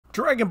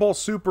Dragon Ball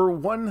Super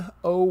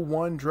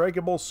 101,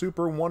 Dragon Ball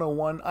Super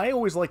 101. I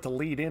always like to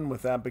lead in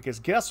with that because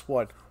guess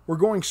what? We're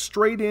going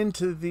straight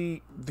into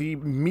the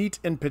meat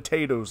and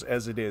potatoes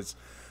as it is.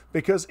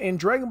 Because in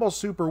Dragon Ball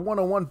Super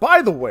 101,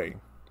 by the way,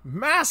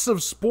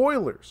 massive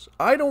spoilers.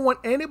 I don't want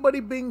anybody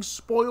being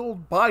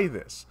spoiled by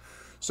this.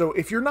 So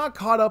if you're not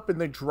caught up in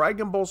the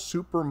Dragon Ball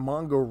Super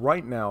manga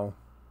right now,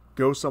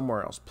 go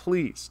somewhere else.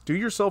 Please, do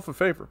yourself a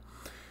favor.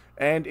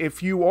 And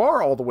if you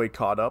are all the way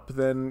caught up,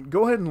 then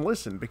go ahead and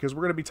listen, because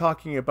we're going to be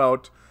talking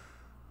about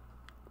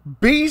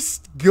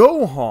Beast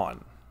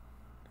Gohan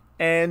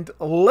and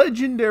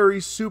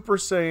legendary Super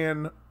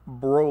Saiyan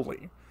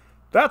Broly.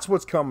 That's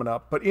what's coming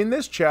up. But in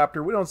this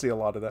chapter, we don't see a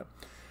lot of that.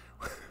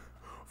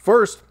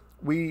 First,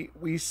 we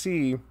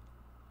see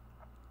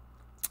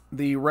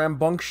the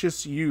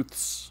rambunctious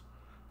youths,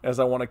 as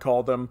I want to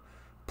call them,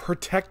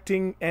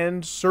 protecting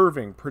and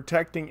serving.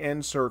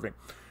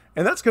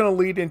 And that's going to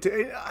lead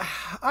into...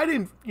 I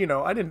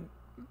didn't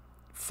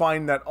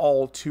find that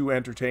all too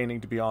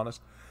entertaining, to be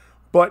honest.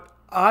 But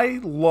I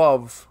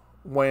love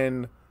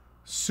when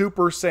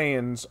Super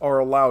Saiyans are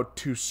allowed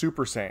to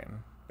Super Saiyan.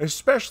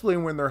 Especially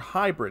when they're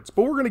hybrids.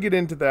 But we're going to get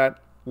into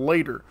that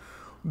later.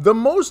 The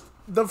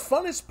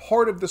funnest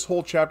part of this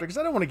whole chapter, because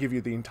I don't want to give you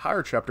the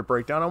entire chapter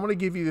breakdown. I want to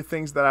give you the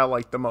things that I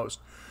like the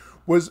most.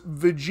 Was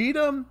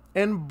Vegeta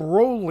and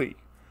Broly.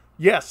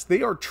 Yes,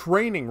 they are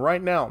training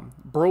right now.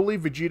 Broly,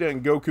 Vegeta,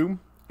 and Goku.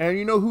 And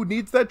you know who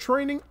needs that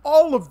training?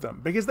 All of them.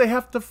 Because they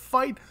have to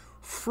fight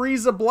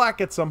Frieza Black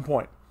at some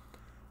point.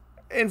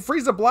 And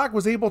Frieza Black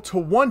was able to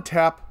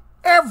one-tap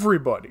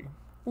everybody.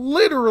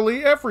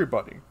 Literally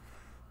everybody.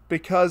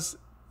 Because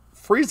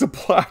Frieza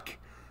Black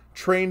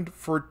trained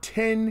for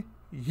 10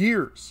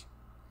 years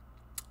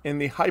in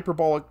the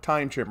hyperbolic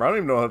time chamber. I don't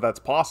even know how that's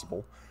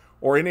possible.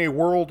 Or in a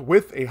world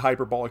with a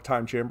hyperbolic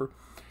time chamber.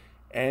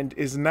 And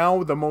is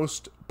now the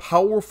most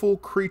powerful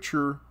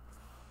creature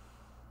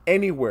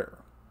anywhere,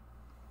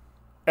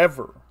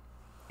 ever,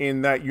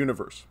 in that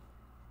universe.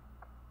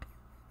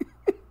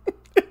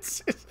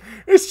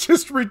 it's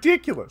just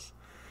ridiculous.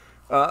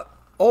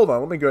 Hold on,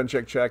 let me go ahead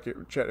and check chat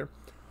here.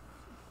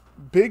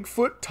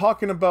 Bigfoot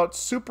talking about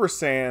Super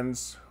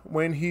Saiyans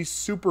when he's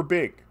super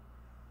big.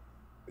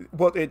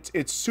 Well,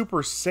 it's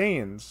Super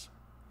Saiyans.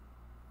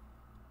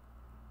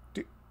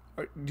 Do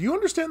you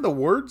understand the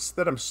words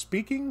that I'm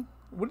speaking?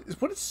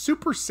 What is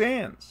Super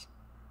Saiyans?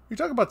 You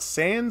talking about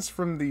Saiyans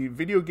from the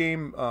video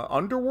game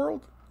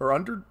Underworld? Or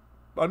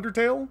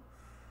Undertale?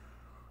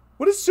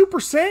 What is Super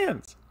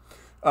Saiyans?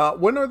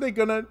 When are they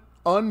gonna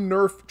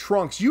unnerf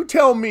Trunks? You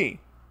tell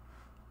me.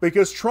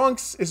 Because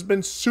Trunks has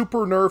been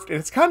super nerfed and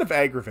it's kind of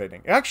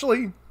aggravating.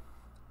 Actually,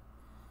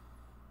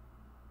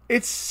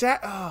 it's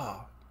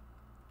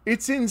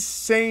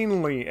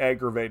insanely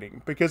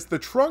aggravating. Because the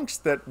Trunks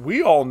that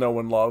we all know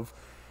and love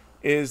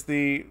is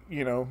the,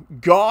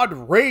 God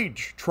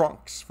Rage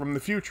Trunks from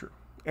the future.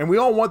 And we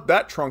all want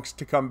that Trunks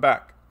to come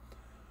back.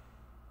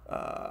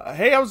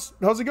 Hey, how's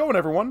it going,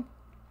 everyone?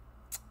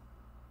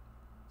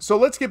 So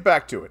let's get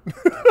back to it.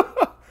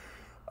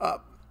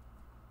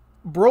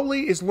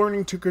 Broly is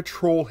learning to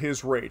control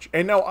his rage.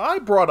 And now I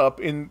brought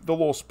up in the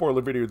little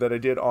spoiler video that I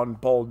did on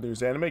Bald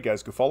News Anime,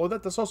 guys go follow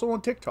that, that's also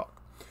on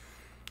TikTok,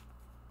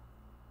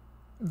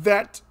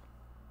 that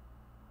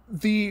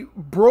the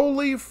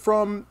Broly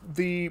from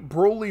the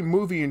Broly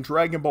movie in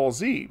Dragon Ball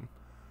Z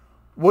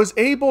was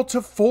able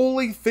to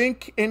fully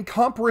think and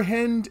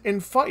comprehend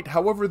and fight.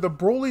 However, the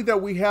Broly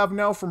that we have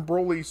now from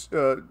Broly's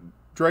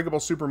Dragon Ball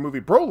Super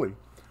movie Broly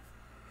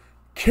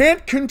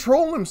can't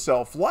control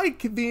himself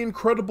like the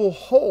Incredible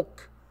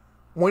Hulk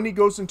when he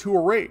goes into a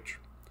rage.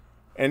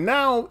 And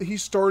now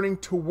he's starting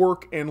to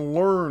work and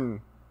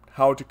learn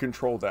how to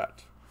control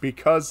that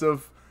because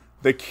of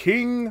the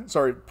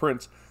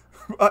Prince.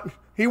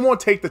 He won't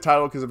take the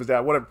title because of his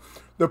dad, whatever.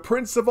 The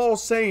Prince of all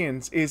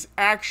Saiyans is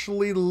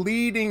actually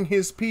leading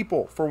his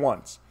people for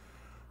once.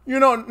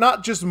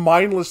 Not just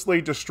mindlessly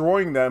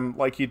destroying them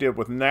like he did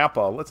with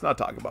Nappa. Let's not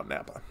talk about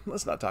Nappa.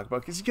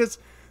 Because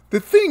the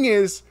thing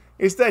is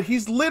that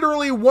he's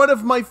literally one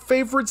of my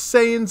favorite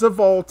Saiyans of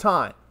all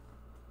time.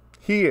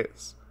 He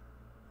is.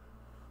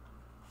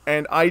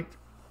 And I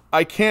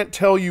can't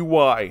tell you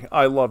why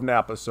I love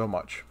Nappa so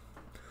much.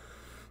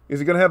 Is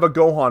he going to have a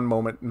Gohan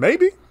moment?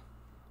 Maybe.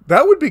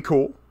 That would be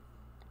cool.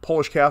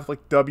 Polish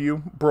Catholic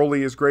W.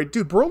 Broly is great.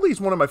 Dude, Broly is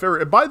one of my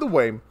favorite. And by the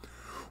way,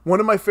 one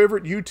of my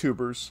favorite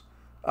YouTubers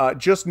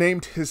just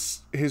named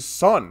his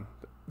son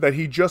that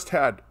he just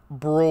had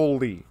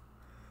Broly.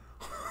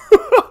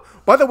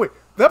 By the way,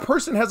 that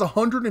person has a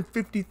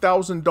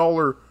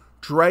 $150,000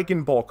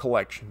 Dragon Ball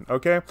collection,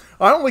 okay?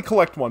 I only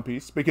collect One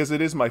Piece because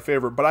it is my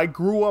favorite, but I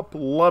grew up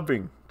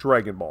loving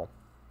Dragon Ball.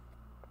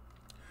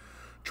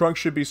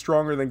 Trunks should be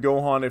stronger than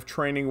Gohan if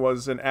training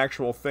was an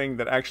actual thing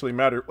that actually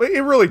mattered.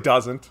 It really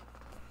doesn't.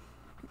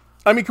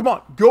 I mean, come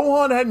on.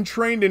 Gohan hadn't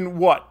trained in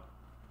what?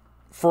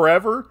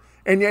 Forever?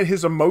 And yet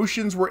his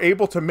emotions were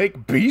able to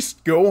make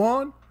Beast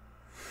Gohan?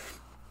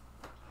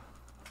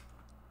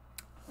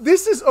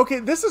 This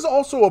is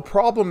also a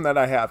problem that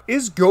I have.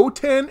 Is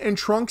Goten and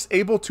Trunks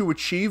able to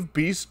achieve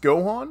Beast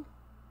Gohan?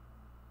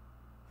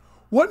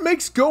 What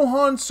makes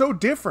Gohan so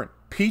different?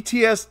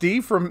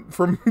 PTSD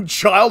from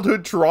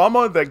childhood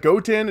trauma that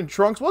Goten and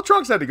Trunks, well,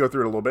 Trunks had to go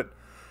through it a little bit,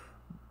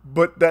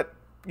 but that,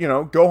 you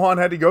know, Gohan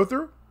had to go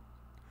through?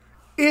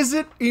 Is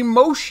it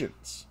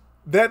emotions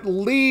that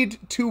lead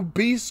to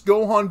Beast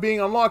Gohan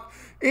being unlocked?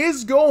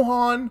 Is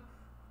Gohan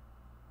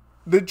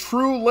the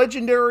true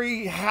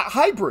legendary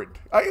hybrid?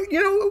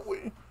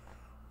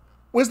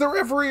 Was there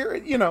ever,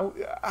 you know,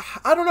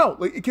 I don't know.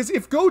 Because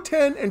if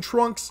Goten and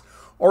Trunks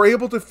are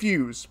able to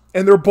fuse,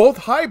 and they're both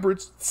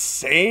hybrids,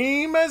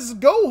 same as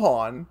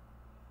Gohan,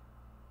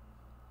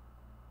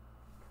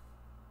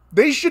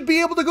 they should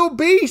be able to go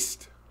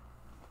Beast.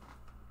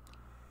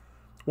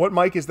 What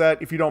mic is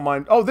that, if you don't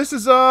mind? Oh, this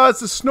is,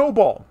 it's a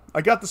Snowball.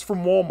 I got this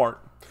from Walmart.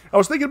 I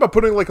was thinking about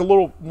putting, like, a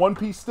little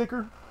one-piece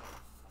sticker.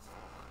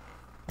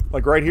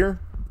 Like, right here.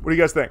 What do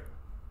you guys think?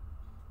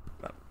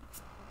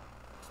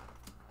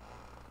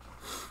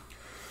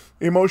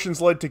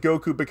 Emotions led to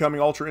Goku becoming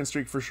Ultra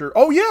Instinct for sure.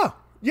 Oh, yeah.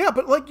 Yeah,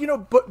 but like, you know,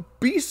 but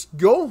Beast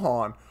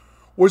Gohan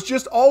was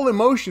just all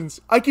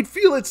emotions. I could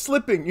feel it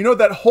slipping. You know,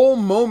 that whole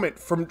moment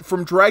from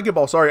Dragon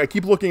Ball. Sorry, I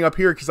keep looking up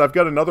here because I've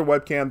got another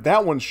webcam.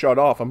 That one's shut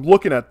off. I'm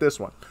looking at this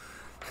one.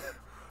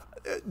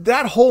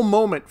 That whole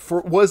moment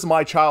was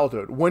my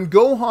childhood. When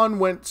Gohan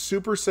went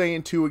Super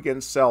Saiyan 2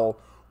 against Cell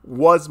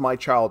was my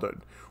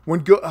childhood.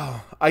 When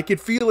I could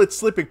feel it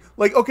slipping.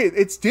 Like, okay,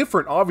 it's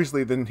different,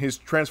 obviously, than his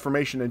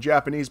transformation in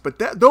Japanese, but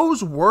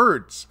those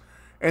words,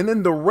 and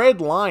then the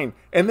red line,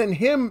 and then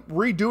him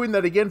redoing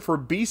that again for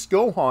Beast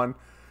Gohan.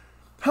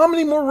 How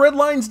many more red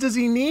lines does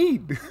he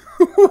need?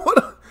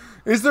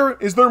 Is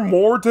there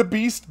more to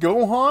Beast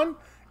Gohan?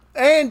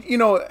 And, you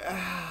know,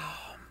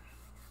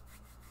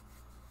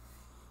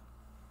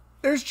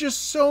 there's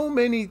just so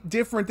many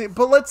different things.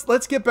 But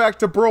let's get back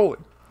to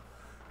Broly.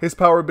 His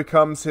power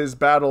becomes his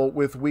battle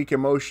with weak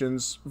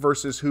emotions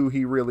versus who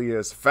he really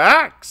is.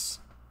 Facts!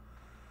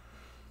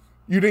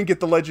 You didn't get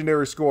the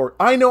legendary score.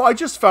 I know, I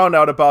just found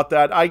out about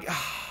that. I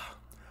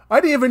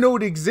didn't even know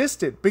it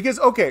existed. Because,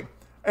 okay,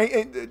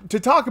 and to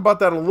talk about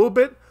that a little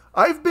bit,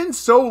 I've been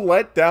so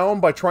let down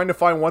by trying to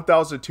find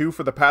 1002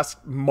 for the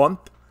past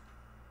month.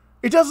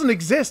 It doesn't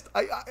exist.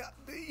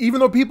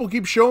 Even though people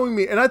keep showing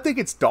me, and I think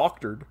it's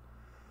doctored.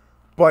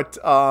 But,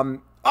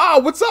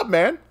 what's up,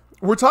 man?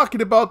 We're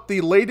talking about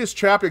the latest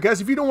chapter.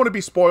 Guys, if you don't want to be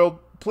spoiled,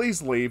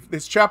 please leave.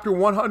 It's chapter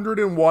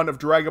 101 of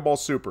Dragon Ball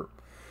Super.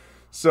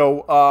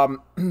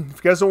 So, if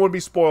you guys don't want to be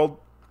spoiled,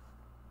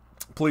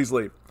 please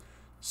leave.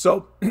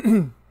 So,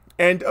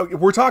 and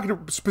we're talking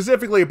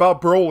specifically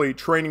about Broly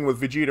training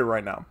with Vegeta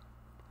right now.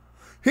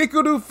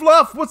 Hikaru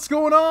Fluff, what's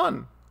going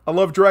on? I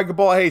love Dragon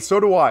Ball. Hey, so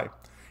do I.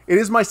 It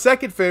is my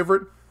second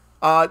favorite.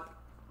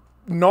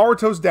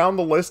 Naruto's down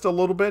the list a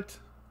little bit,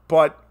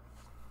 but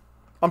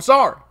I'm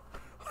sorry.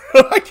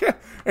 I can't.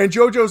 And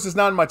JoJo's is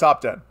not in my top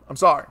 10. I'm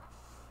sorry.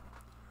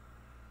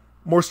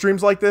 More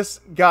streams like this?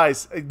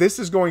 Guys, this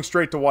is going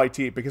straight to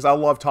YT because I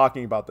love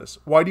talking about this.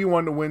 Why do you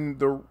want to win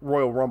the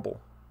Royal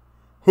Rumble?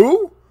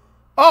 Who?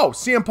 Oh,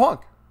 CM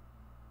Punk.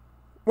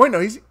 Wait,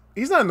 no, he's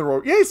not in the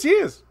Royal. Yes, he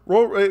is.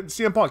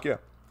 CM Punk, yeah.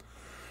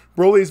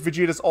 Broly is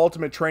Vegeta's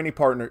ultimate training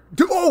partner.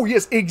 Oh,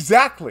 yes,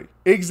 exactly.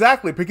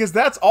 Exactly, because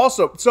that's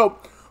also... So,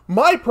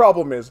 my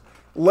problem is,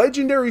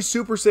 Legendary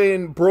Super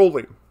Saiyan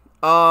Broly,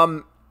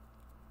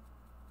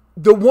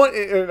 the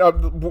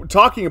one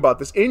talking about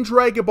this in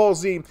Dragon Ball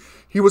Z,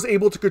 he was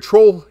able to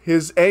control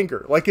his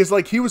anger. Like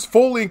he was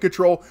fully in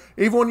control.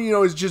 Even when, you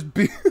know, is just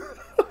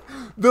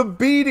the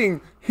beating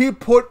he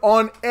put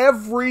on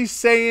every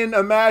Saiyan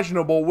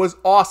imaginable was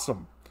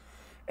awesome.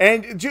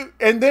 And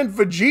then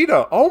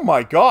Vegeta, oh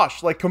my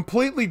gosh, like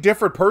completely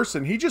different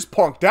person. He just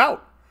punked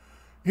out.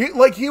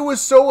 He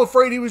was so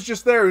afraid. He was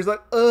just there. He's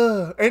like,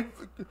 ugh. And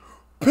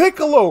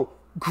Piccolo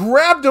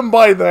grabbed him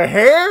by the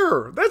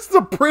hair. That's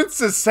the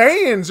Princess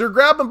Saiyans. They're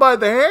grabbing by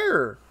the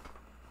hair.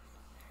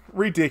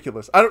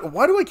 Ridiculous.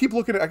 Why do I keep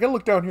looking at... I gotta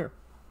look down here.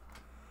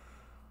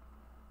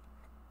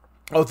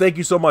 Oh, thank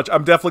you so much.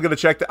 I'm definitely gonna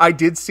check that. I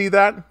did see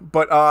that,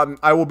 but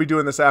I will be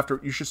doing this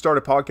after. You should start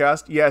a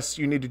podcast. Yes,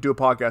 you need to do a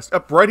podcast.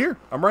 Up right here.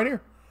 I'm right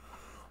here.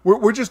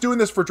 We're just doing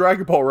this for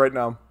Dragon Ball right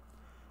now.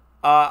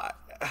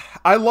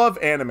 I love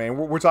anime.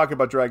 We're talking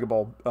about Dragon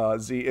Ball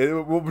Z.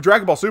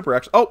 Dragon Ball Super,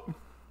 actually. Oh,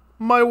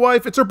 my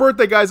wife. It's her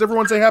birthday, guys.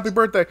 Everyone say happy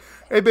birthday.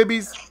 Hey,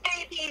 babies.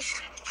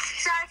 Babies.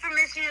 Sorry for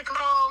missing your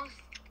call.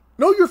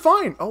 No, you're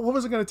fine. Oh, what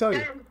was I going to tell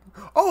you?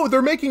 Oh,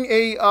 they're making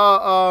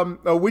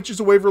a Witches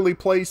of Waverly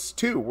Place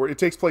 2, where it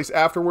takes place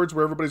afterwards,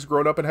 where everybody's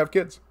grown up and have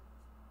kids.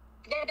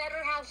 They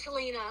better have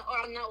Selena,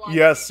 or I'm not watching.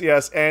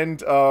 Yes,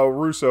 and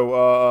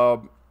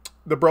Russo,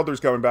 the brother's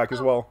coming back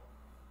as well.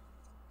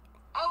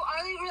 Oh,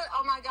 are they really?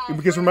 Oh my god.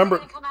 Because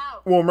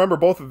remember,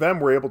 both of them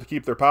were able to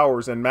keep their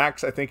powers, and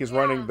Max, I think, is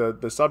running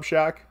the sub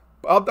shack.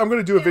 I'm going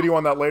to do a video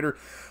on that later.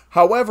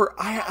 However,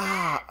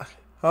 huh?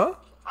 Oh,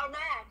 Max.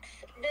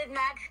 Did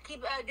Max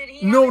keep? Did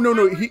he?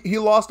 No. He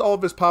lost all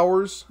of his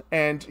powers,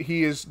 and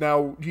he is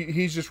now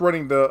he's just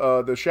running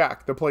the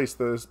shack, the place.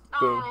 Is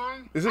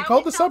it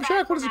called the sub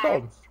shack? What is it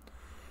called?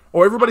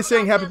 Oh, everybody's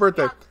saying happy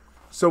birthday.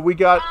 So we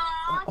got.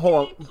 Hold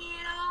on. Thank you.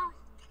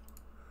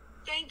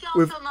 Thank y'all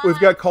We've so much. we've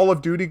got Call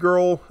of Duty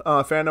girl,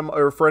 fandom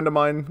or friend of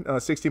mine,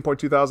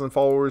 16.2 thousand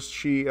followers.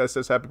 She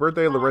says happy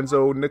birthday.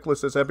 Lorenzo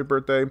Nicholas says happy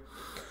birthday.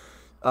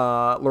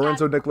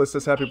 Lorenzo Nicholas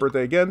says happy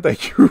birthday again.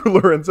 Thank you,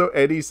 Lorenzo.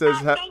 Eddie says,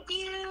 Thank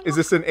you. "Is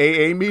this an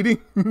AA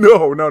meeting?"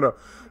 No.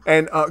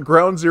 And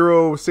Ground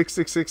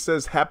 0666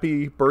 says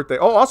happy birthday.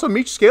 Oh, also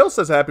Meech Scales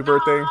says happy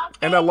birthday,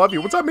 and I love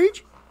you. What's up,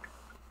 Meech?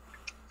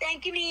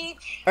 Thank you,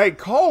 Meech. Hey,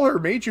 call her,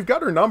 Meech. You've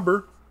got her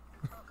number.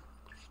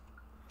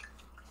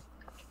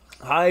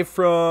 Hi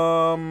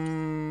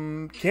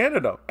from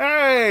Canada.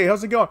 Hey,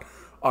 how's it going?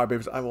 All right,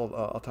 babies.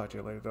 I'll talk to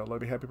you later.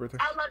 Love you. Happy birthday.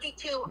 I love you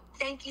too.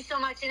 Thank you so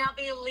much, and I'll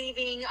be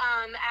leaving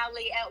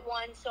Allie at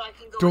 1 so I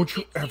can go. Don't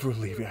you ever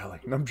leave Allie.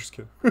 No, I'm just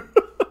kidding.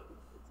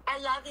 I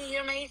love you.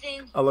 You're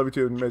amazing. I love you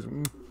too.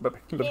 Amazing. Bye.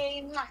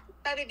 Yay.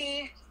 Bye,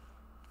 baby.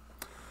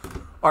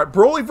 All right,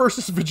 Broly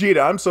versus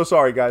Vegeta. I'm so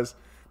sorry, guys.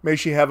 May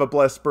she have a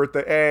blessed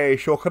birthday. Hey,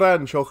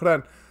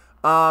 shukran.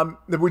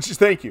 Which is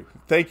thank you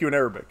in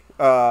Arabic,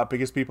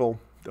 because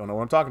people don't know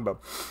what I'm talking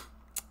about.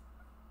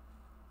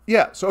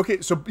 Yeah, so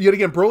yet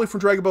again, Broly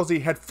from Dragon Ball Z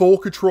had full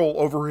control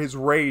over his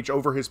rage,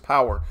 over his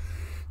power.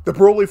 The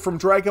Broly from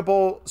Dragon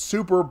Ball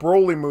Super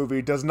Broly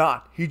movie does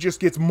not. He just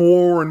gets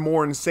more and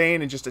more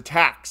insane and just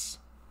attacks.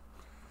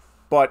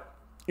 But,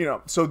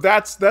 so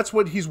that's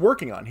what he's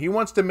working on. He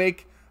wants to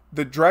make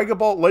the Dragon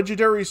Ball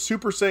Legendary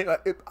Super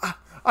Saiyan.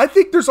 I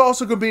think there's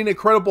also going to be an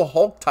Incredible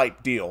Hulk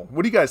type deal.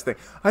 What do you guys think?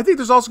 I think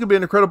there's also going to be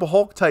an Incredible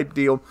Hulk type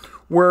deal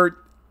where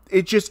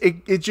it just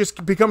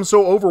becomes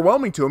so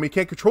overwhelming to him he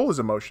can't control his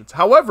emotions.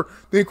 However,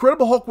 the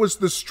Incredible Hulk was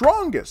the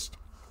strongest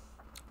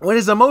when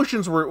his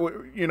emotions were,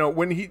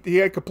 when he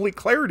had complete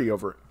clarity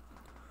over it.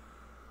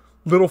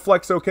 Little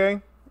flex,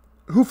 okay?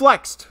 Who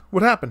flexed?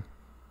 What happened?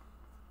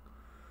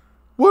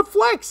 What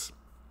flex?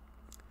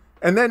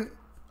 And then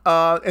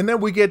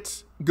we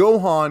get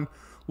Gohan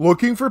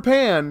looking for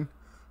Pan,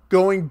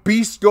 going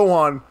Beast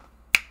Gohan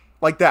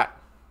like that.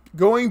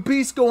 Going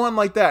Beast Gohan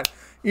like that.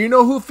 You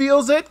know who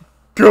feels it?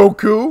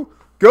 Goku.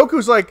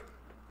 Goku's like,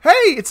 hey,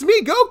 it's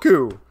me,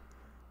 Goku.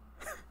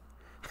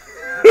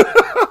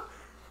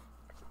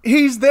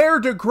 He's there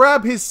to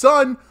grab his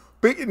son,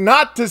 but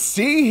not to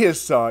see his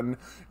son,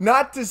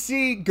 not to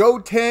see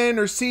Goten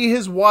or see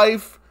his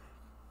wife.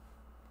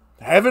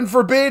 Heaven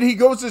forbid he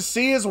goes to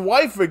see his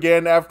wife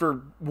again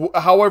after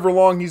however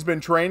long he's been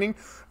training.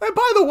 And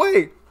by the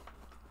way,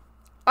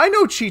 I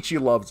know Chi-Chi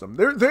loves him.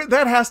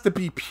 That has to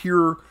be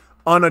pure,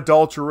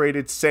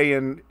 unadulterated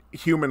Saiyan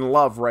human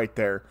love right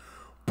there.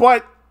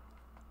 But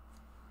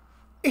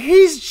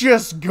he's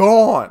just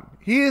gone.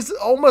 He is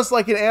almost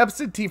like an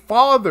absentee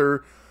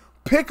father.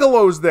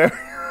 Piccolo's there.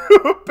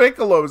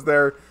 Piccolo's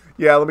there.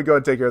 Yeah, let me go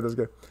and take care of this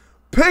guy.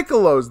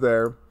 Piccolo's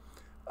there.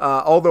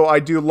 Although I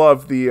do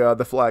love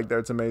the flag there.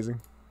 It's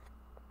amazing.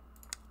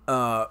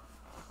 But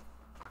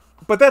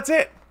that's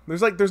it.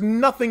 There's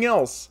nothing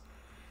else.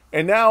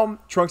 And now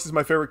Trunks is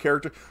my favorite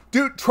character.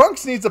 Dude,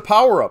 Trunks needs a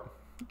power-up.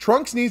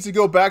 Trunks needs to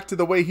go back to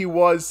the way he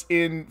was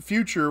in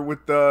Future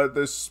with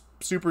the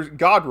super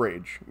God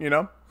Rage,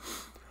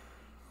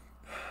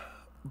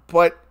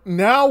 But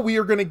now we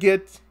are going to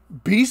get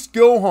Beast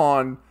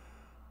Gohan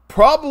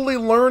probably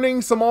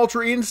learning some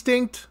Ultra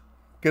Instinct,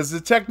 because the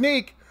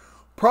technique,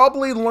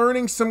 probably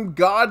learning some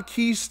God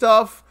Key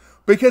stuff,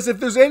 because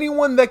if there's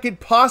anyone that could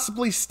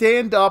possibly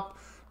stand up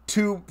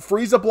to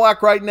Frieza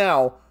Black right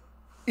now,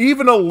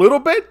 even a little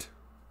bit,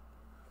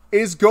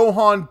 is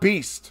Gohan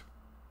Beast.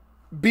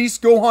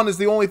 Beast Gohan is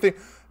the only thing.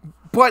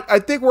 But I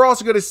think we're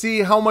also going to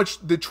see how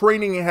much the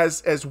training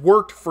has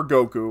worked for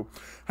Goku,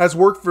 has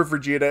worked for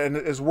Vegeta, and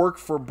has worked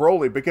for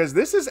Broly, because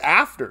this is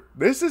after.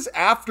 This is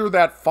after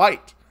that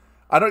fight.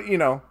 I don't,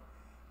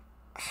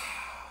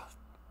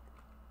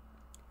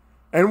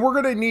 and we're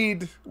gonna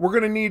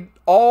need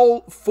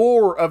all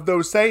 4 of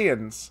those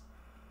Saiyans.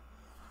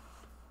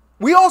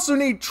 We also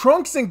need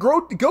Trunks and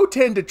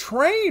Goten to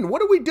train.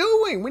 What are we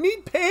doing? We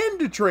need Pan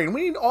to train.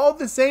 We need all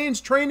the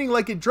Saiyans training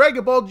like in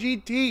Dragon Ball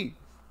GT.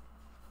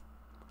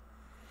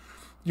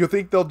 You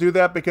think they'll do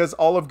that because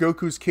all of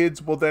Goku's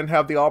kids will then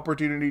have the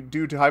opportunity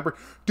due to hybrid?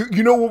 Do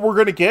you know what we're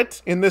gonna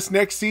get in this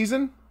next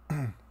season?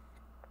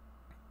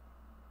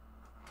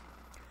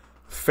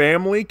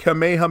 Family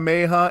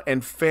Kamehameha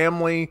and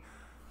Family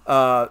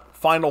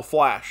Final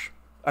Flash.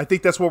 I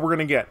think that's what we're going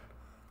to get.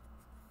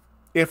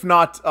 If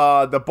not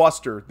the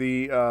Buster,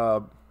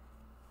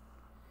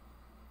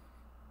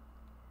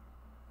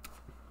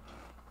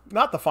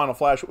 not the Final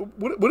Flash.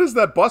 What is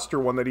that Buster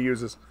one that he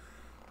uses?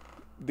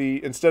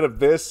 Instead of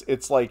this,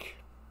 it's like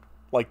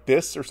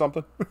this or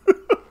something.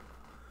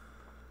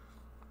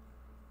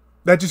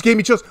 That just gave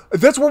me chills.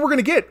 That's what we're going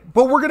to get.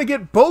 But we're going to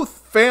get both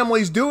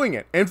families doing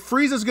it. And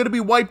Frieza's going to be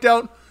wiped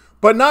out.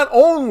 But not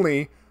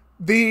only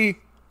the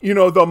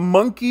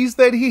monkeys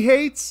that he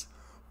hates,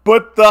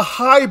 but the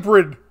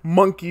hybrid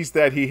monkeys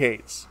that he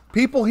hates.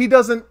 People he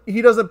doesn't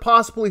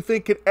possibly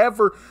think could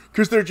ever,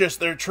 because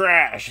they're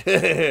trash.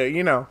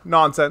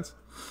 Nonsense.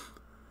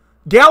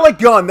 Gallic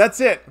Gun,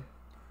 that's it.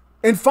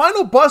 And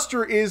Final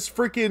Buster is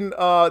freaking,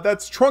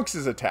 that's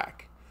Trunks'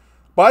 attack.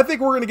 But I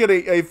think we're going to get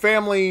a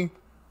family,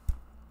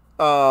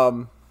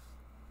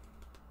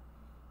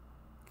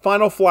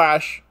 Final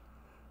Flash,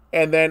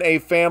 and then a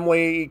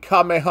family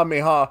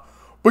Kamehameha.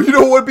 But you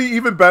know what would be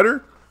even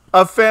better?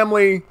 A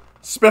family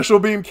Special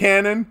Beam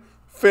Cannon,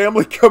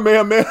 family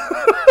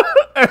Kamehameha.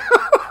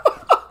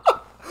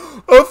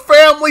 A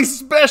family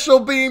Special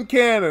Beam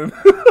Cannon.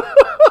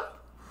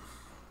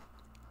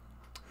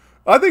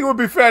 I think it would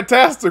be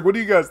fantastic. What do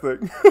you guys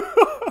think?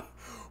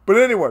 But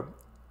anyway,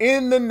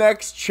 in the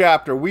next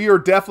chapter, we are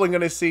definitely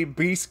going to see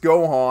Beast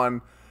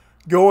Gohan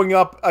going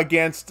up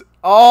against...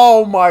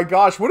 Oh my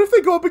gosh, what if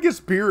they go up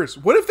against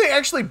Beerus? What if they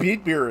actually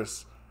beat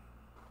Beerus?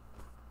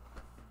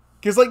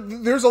 Because, like,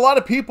 there's a lot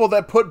of people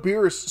that put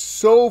Beerus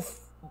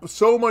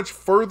so much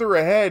further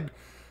ahead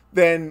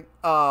than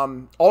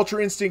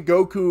Ultra Instinct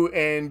Goku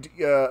and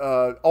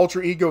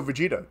Ultra Ego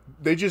Vegeta.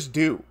 They just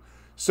do.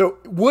 So,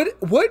 what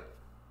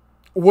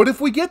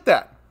if we get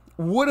that?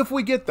 What if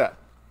we get that?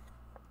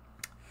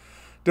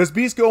 Does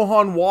Beast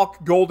Gohan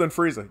walk Golden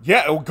Frieza?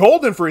 Yeah,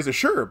 Golden Frieza,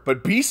 sure.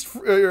 But Beast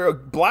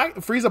Black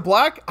Frieza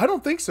Black? I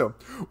don't think so.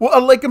 Well,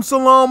 alaikum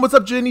salam. What's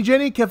up, Jenny?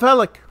 Kef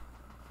halik?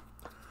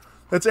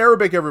 That's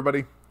Arabic,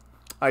 everybody.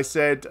 I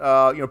said,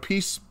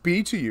 peace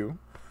be to you.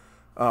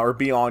 Or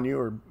be on you,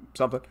 or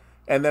something.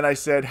 And then I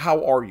said,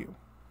 how are you?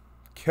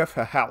 Kef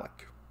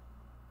halik.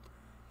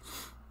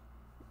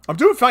 I'm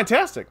doing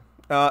fantastic.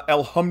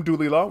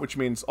 Alhamdulillah, which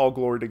means all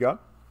glory to God.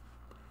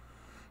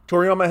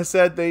 Toriyama has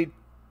said they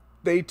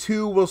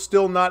too will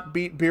still not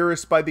beat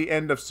Beerus by the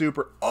end of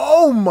Super.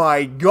 Oh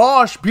my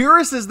gosh,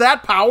 Beerus is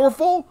that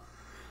powerful?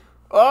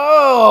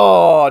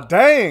 Oh,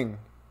 dang.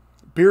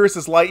 Beerus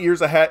is light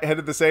years ahead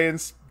of the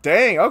Saiyans.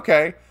 Dang,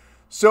 okay.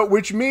 So,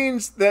 which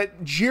means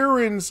that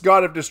Jiren's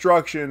God of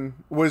Destruction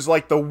was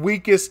like the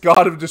weakest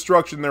God of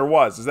Destruction there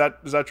was. Is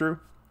that true?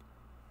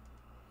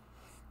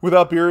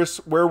 Without Beerus,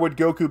 where would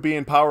Goku be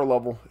in power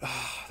level?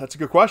 That's a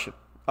good question.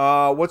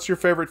 What's your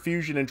favorite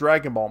fusion in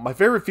Dragon Ball? My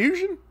favorite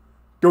fusion?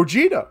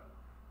 Gogeta.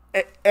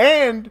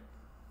 And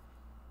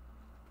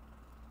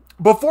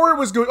before it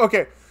was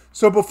okay,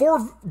 so before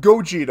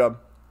Gogeta,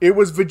 it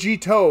was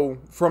Vegito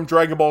from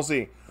Dragon Ball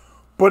Z.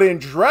 But in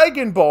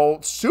Dragon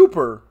Ball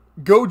Super,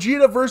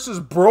 Gogeta versus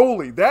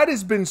Broly, that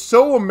has been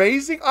so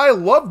amazing. I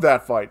love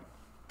that fight.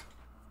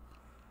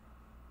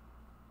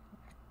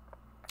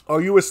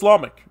 Are you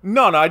Islamic?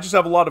 No, I just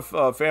have a lot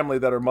of family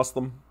that are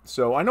Muslim.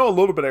 So I know a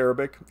little bit of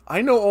Arabic.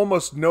 I know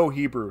almost no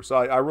Hebrew, so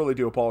I really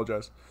do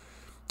apologize.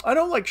 I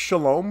know like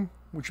shalom,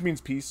 which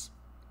means peace.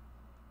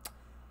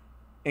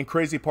 And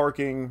crazy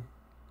parking.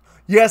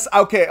 Yes,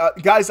 okay,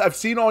 guys, I've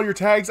seen all your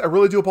tags. I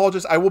really do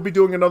apologize. I will be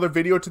doing another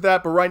video to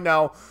that, but right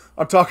now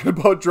I'm talking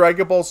about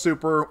Dragon Ball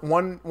Super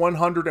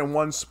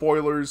 101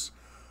 spoilers,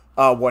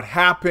 what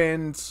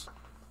happened,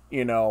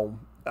 and I'm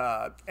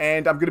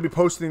going to be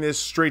posting this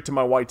straight to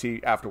my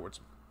YT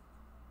afterwards.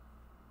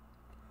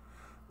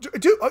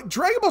 Dude,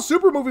 Dragon Ball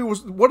Super movie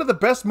was one of the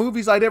best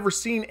movies I'd ever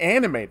seen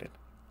animated.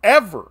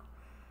 Ever.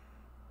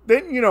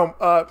 Then,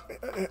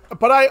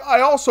 but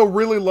I also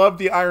really love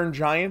the Iron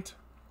Giant.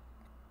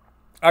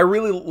 I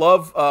really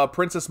love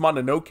Princess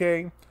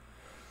Mononoke.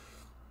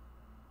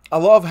 I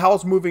love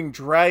Howl's Moving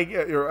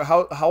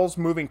Howl's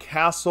Moving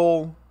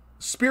Castle.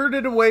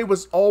 Spirited Away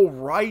was all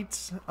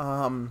right.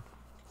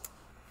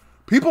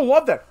 People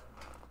love that.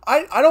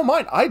 I don't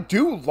mind. I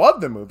do love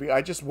the movie.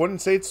 I just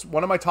wouldn't say it's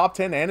one of my top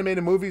 10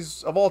 animated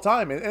movies of all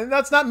time. And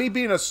that's not me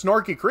being a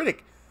snarky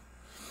critic.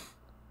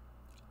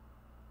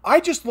 I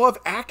just love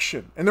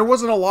action, and there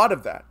wasn't a lot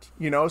of that,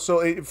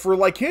 so for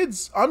like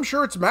kids, I'm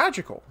sure it's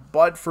magical,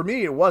 but for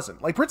me, it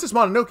wasn't. Like Princess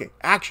Mononoke,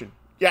 action,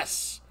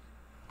 yes.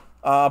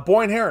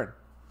 Boy and Heron,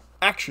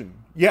 action,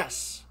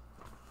 yes.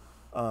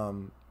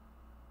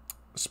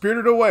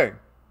 Spirited Away,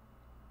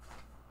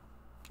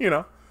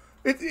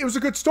 it was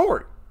a good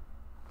story.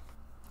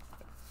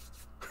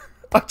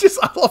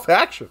 I love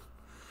action.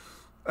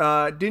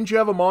 Didn't you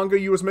have a manga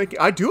you was making?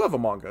 I do have a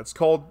manga. It's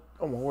called,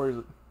 where is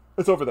it?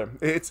 It's over there.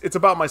 It's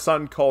about my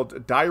son,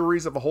 called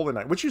Diaries of a Holy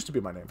Night, which used to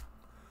be my name.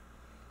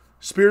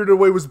 Spirited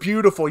Away was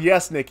beautiful.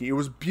 Yes, Nikki, it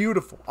was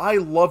beautiful. I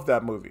love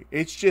that movie.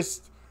 It's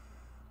just,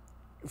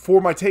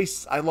 for my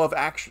tastes, I love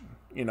action,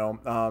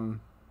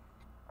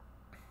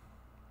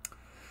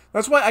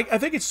 That's why I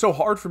think it's so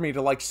hard for me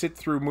to, like, sit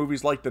through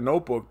movies like The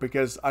Notebook,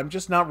 because I'm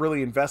just not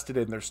really invested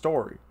in their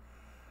story.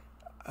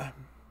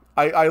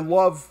 I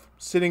love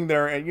sitting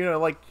there and,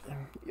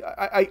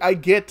 I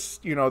get,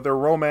 their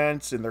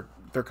romance and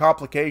their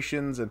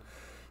complications and,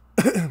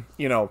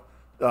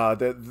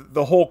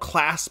 the whole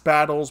class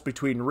battles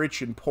between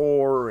rich and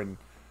poor and,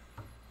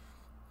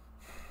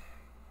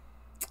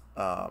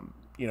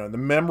 the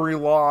memory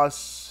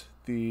loss,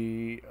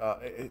 the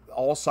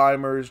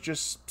Alzheimer's,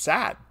 just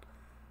sad.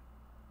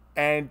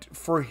 And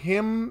for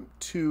him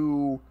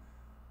to,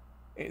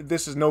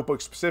 this is Notebook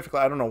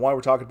specifically, I don't know why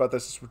we're talking about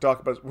this.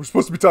 We're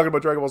supposed to be talking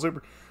about Dragon Ball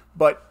Super,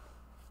 but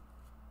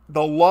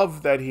the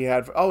love that he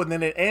had, and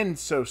then it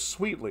ends so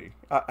sweetly.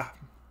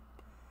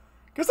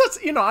 Because that's,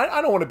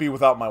 I don't want to be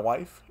without my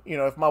wife.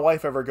 If my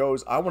wife ever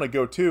goes, I want to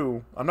go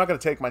too. I'm not going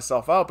to take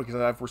myself out because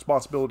I have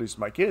responsibilities to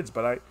my kids,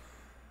 but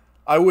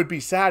I would be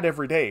sad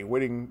every day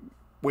waiting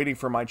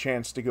for my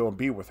chance to go and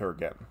be with her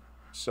again.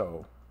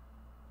 So,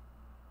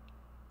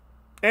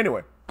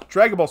 Anyway,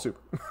 Dragon Ball Super.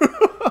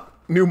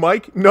 New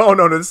mic? No.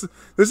 This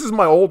is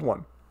my old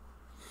one.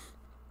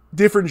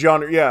 Different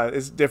genre. Yeah,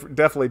 it's different.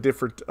 Definitely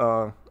different.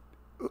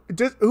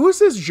 Who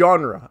says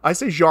genre? I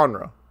say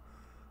genre,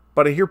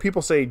 but I hear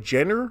people say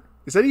genre.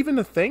 Is that even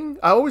a thing?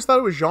 I always thought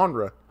it was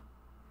genre.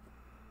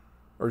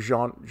 Or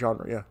genre.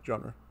 Yeah,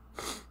 genre.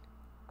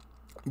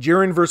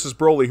 Jiren versus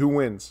Broly. Who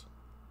wins?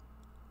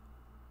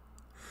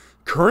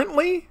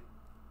 Currently,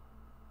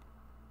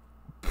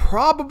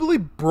 probably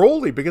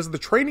Broly because of the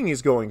training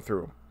he's going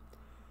through.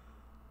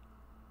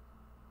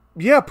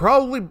 Yeah,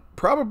 probably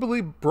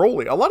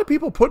Broly. A lot of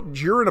people put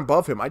Jiren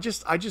above him. I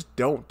just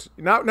don't.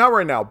 Not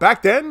right now.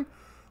 Back then,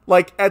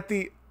 like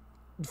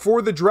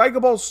for the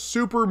Dragon Ball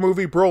Super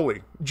movie,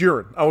 Broly,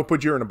 Jiren. I would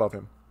put Jiren above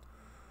him.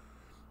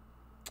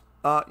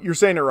 You're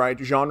saying it right.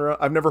 Genre.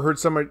 I've never heard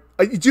somebody.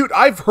 Dude,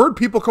 I've heard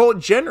people call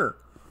it genre.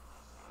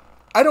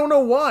 I don't know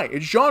why.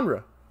 It's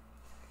genre.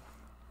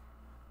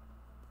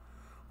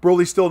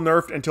 Broly's still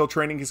nerfed until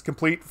training is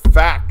complete.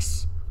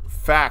 Facts.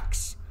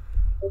 Facts.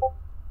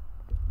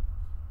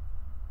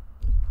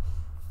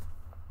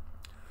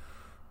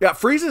 Yeah,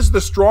 Frieza's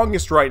the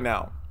strongest right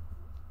now.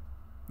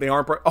 They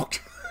aren't... Oh.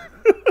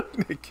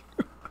 Nick.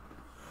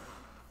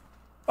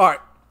 Alright.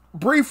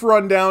 Brief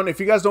rundown.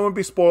 If you guys don't want to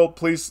be spoiled,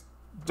 please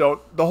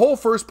don't. The whole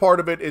first part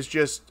of it is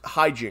just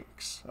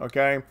hijinks.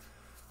 Okay?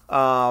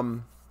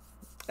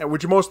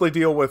 Which mostly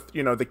deal with,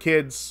 you know, the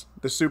kids,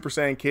 the Super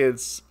Saiyan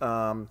kids,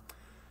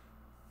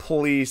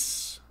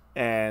 police,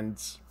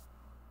 and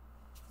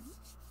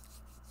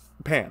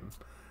Pan.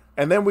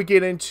 And then we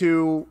get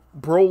into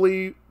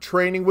Broly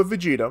training with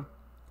Vegeta.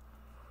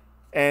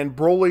 And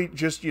Broly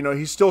just, you know,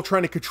 he's still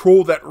trying to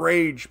control that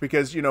rage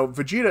because, you know,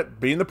 Vegeta,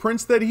 being the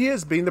prince that he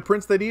is,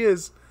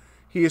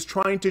 he is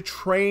trying to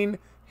train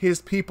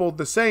his people,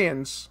 the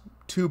Saiyans,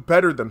 to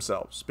better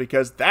themselves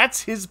because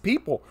that's his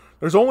people.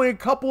 There's only a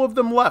couple of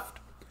them left.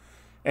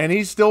 And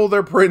he's still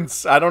their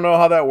prince. I don't know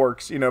how that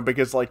works, you know,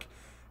 because, like,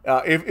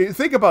 if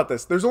think about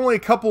this. There's only a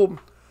couple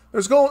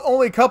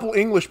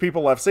English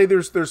people left. Say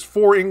there's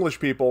 4 English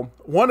people.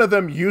 One of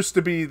them used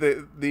to be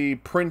the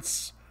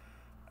prince.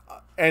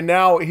 And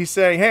now he's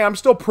saying, hey, I'm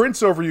still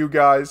prince over you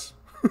guys.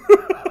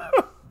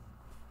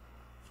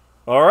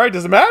 Alright,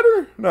 does it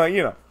matter? No,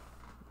 you know.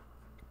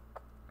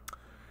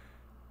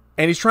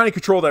 And he's trying to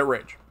control that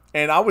rage.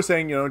 And I was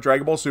saying, you know,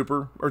 Dragon Ball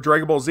Super, or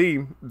Dragon Ball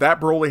Z,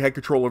 that Broly had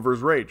control over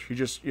his rage. He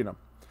just, you know.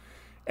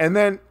 And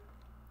then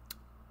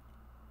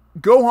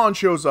Gohan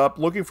shows up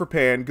looking for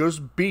Pan, goes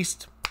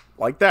beast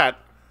like that.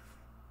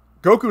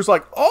 Goku's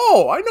like,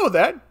 oh, I know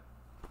that.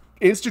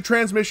 Instant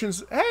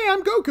transmissions. Hey,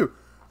 I'm Goku.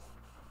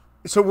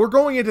 So we're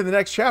going into the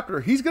next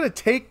chapter. He's going to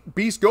take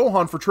Beast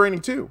Gohan for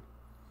training too.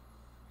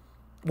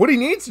 What he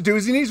needs to do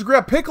is he needs to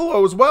grab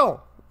Piccolo as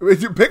well.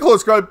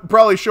 Piccolo's going to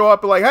probably show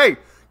up and like, hey,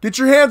 get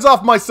your hands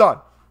off my son.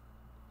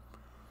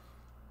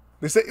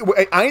 They say,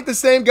 I ain't the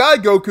same guy,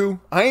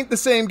 Goku. I ain't the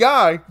same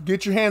guy.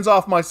 Get your hands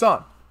off my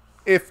son.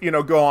 If, you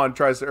know, Goku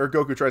tries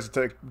to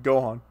take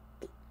Gohan.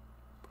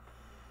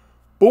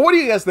 But what do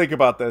you guys think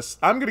about this?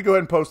 I'm going to go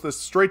ahead and post this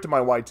straight to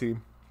my white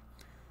team.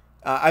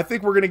 I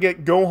think we're going to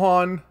get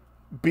Gohan,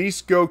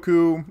 Beast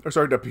Goku, or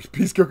sorry, not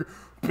Beast Goku,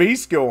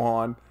 Beast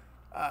Gohan,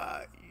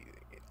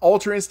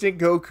 Ultra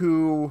Instinct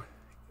Goku,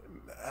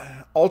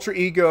 Ultra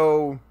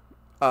Ego,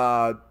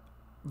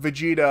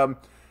 Vegeta,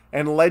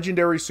 and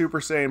Legendary Super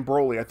Saiyan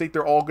Broly. I think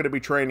they're all going to be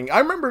training. I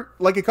remember,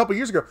 like, a couple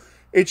years ago,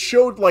 it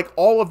showed, like,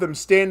 all of them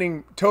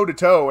standing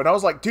toe-to-toe, and I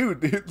was like,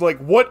 dude, like,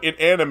 what in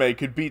anime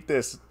could beat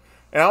this?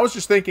 And I was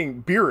just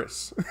thinking,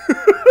 Beerus.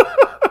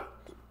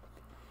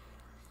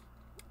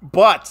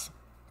 But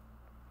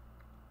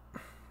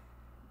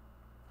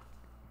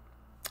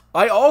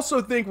I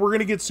also think we're going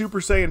to get Super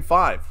Saiyan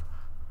 5.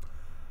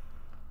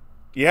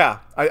 Yeah,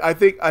 I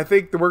think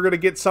that we're going to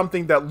get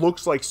something that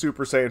looks like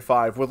Super Saiyan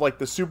 5 with like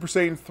the Super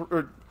Saiyan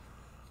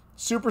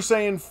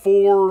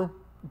 4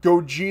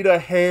 Gogeta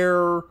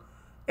hair,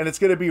 and it's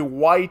going to be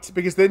white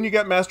because then you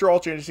got Master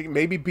Ultra Instinct,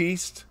 maybe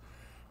Beast,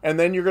 and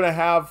then you're going to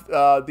have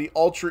the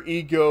Ultra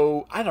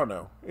Ego, I don't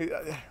know,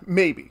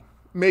 maybe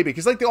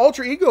because like the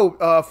Ultra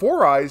Ego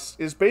 4 Eyes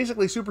is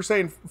basically Super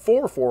Saiyan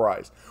 4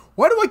 Eyes.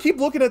 Why do I keep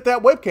looking at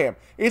that webcam?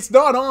 It's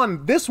not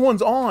on. This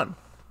one's on.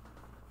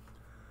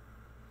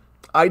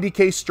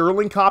 IDK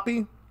Sterling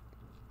copy?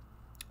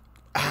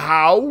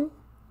 How?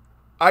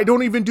 I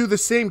don't even do the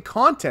same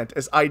content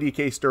as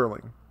IDK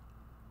Sterling.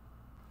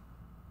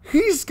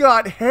 He's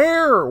got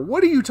hair.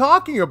 What are you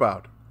talking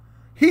about?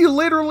 He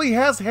literally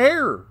has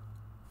hair.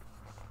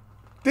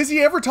 Does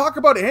he ever talk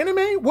about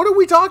anime? What are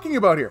we talking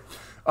about here?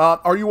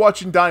 Are you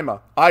watching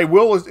Daima? I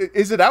will.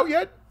 Is it out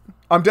yet?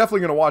 I'm definitely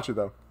going to watch it,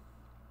 though.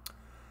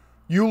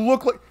 You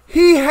look like...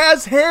 He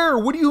has hair!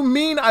 What do you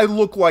mean I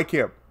look like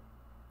him?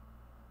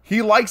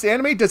 He likes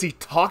anime? Does he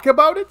talk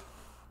about it?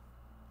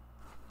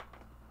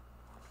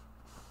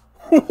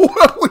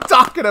 What are we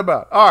talking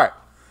about? Alright.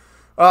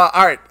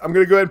 Alright, I'm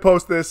going to go ahead and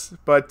post this.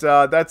 But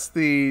that's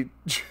the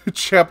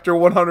Chapter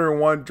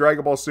 101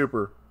 Dragon Ball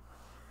Super.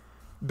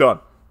 Done.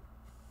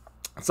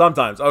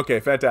 Sometimes.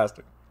 Okay,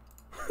 fantastic.